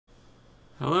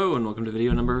Hello and welcome to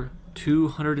video number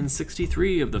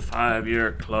 263 of the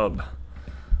 5-Year Club.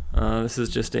 This is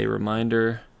just a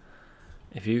reminder,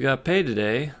 if you got paid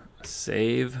today,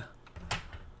 save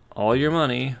all your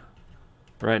money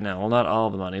right now. Well, not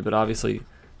all the money, but obviously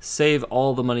save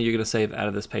all the money you're going to save out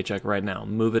of this paycheck right now.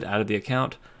 Move it out of the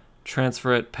account,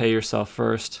 transfer it, pay yourself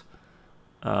first.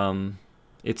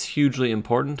 It's hugely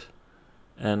important,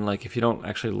 and like if you don't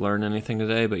actually learn anything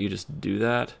today, but you just do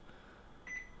that,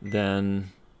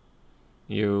 then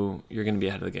you're going to be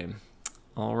ahead of the game.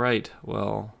 All right,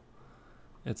 well,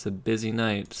 it's a busy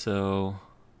night, so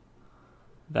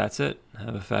that's it.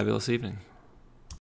 Have a fabulous evening.